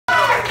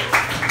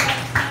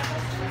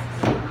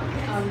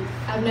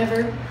I've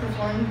never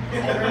performed,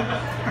 ever.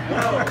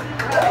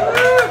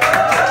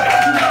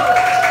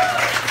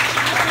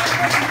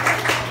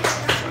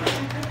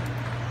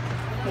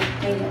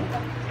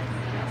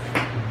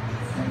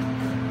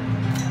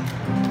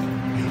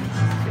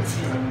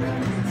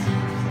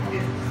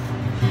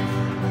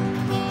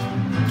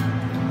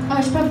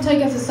 I should probably tell you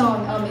guys the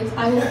song. It's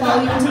I Will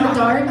Follow You Into the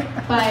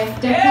Dark by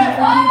Death Cab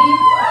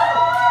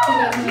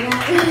For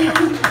Cutie. You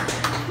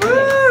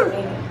guys know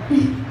that?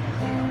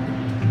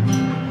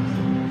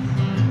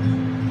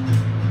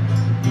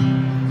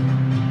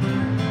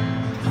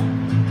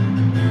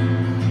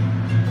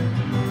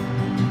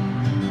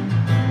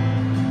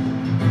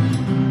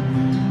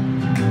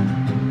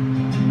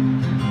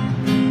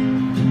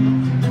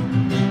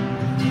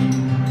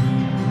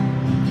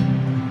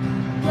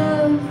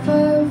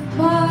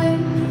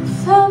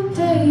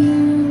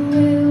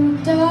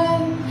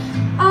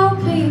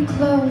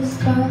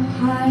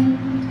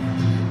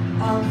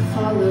 I'll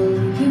follow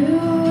you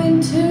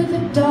into the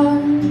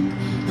dark.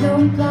 No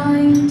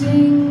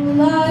blinding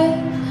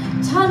light,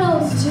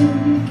 tunnels to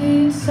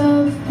gates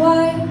of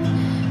white.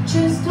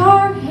 Just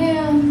our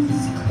hands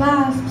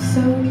clasped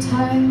so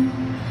tight,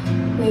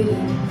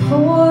 waiting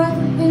for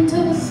the hint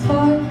of a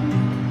spark.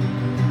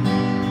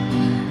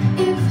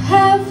 If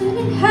heaven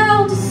and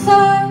hell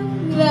decide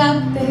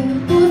that they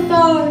both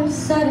are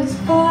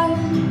satisfied,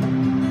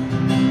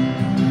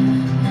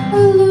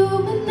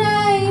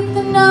 illuminate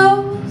the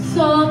nose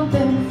on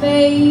the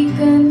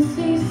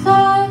vacancy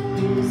signs.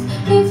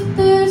 If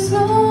there's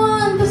no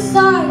one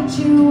beside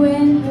you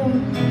in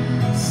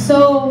your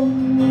soul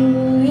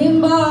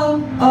in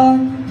my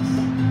arms,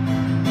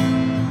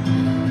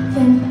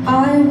 then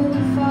I will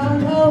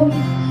follow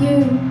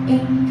you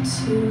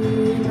into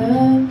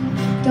the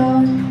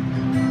dark.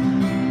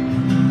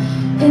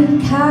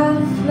 In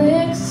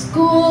Catholic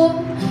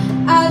school,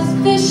 as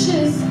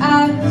vicious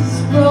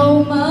as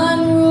Roman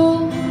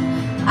rule,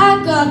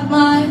 I got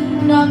my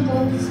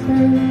knuckles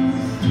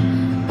bruised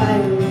by a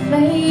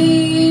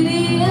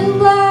lady in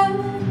black.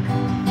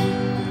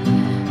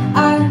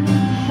 I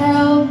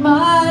held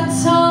my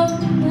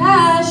tongue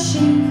as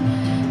she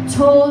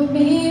told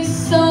me,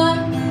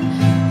 son,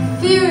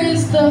 fear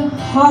is the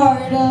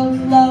heart of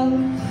love.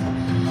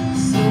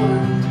 So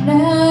I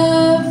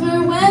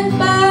never went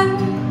back.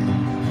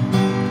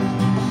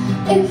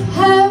 If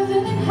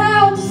heaven and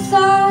hell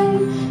decide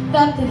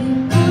that they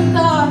both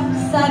are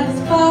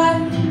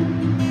satisfied,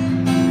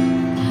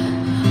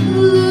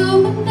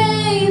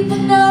 illuminate the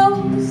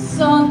nose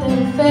on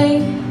their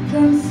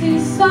vacancy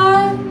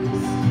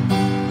signs.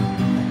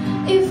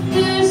 If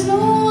there's no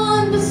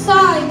one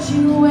beside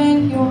you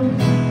and your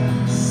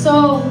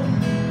soul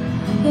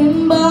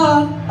in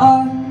my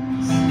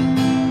arms,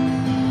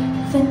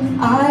 then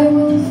I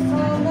will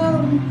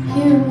follow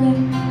you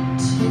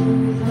into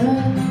the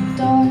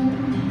dark.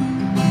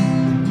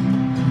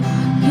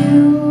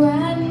 You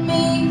and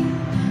me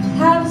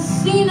have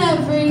seen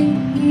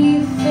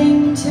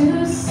everything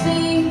to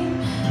see,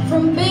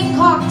 from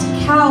Bangkok to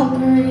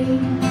Calgary,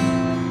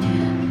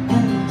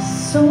 and the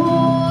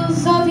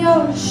soles of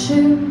your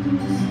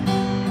shoes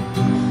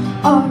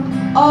are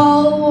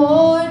all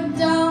worn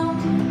down.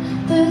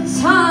 The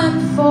time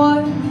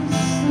for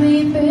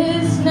sleep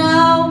is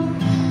now.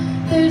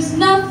 There's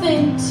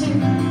nothing to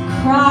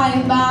cry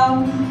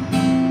about,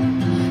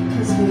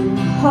 'cause we will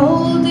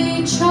hold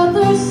each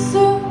other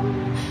soon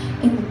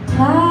in the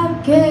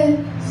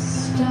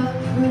blackest of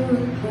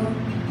rooms.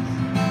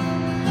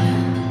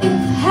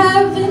 If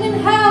heaven and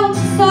hell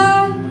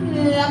decide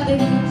that they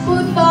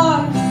both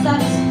are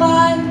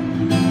satisfied,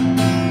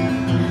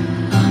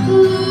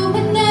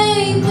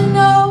 illuminate the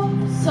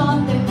nose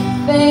on their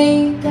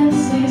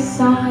vacancy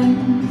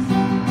signs.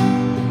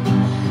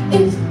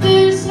 If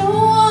there's no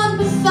one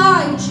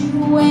beside you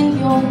when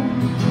your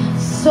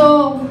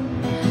soul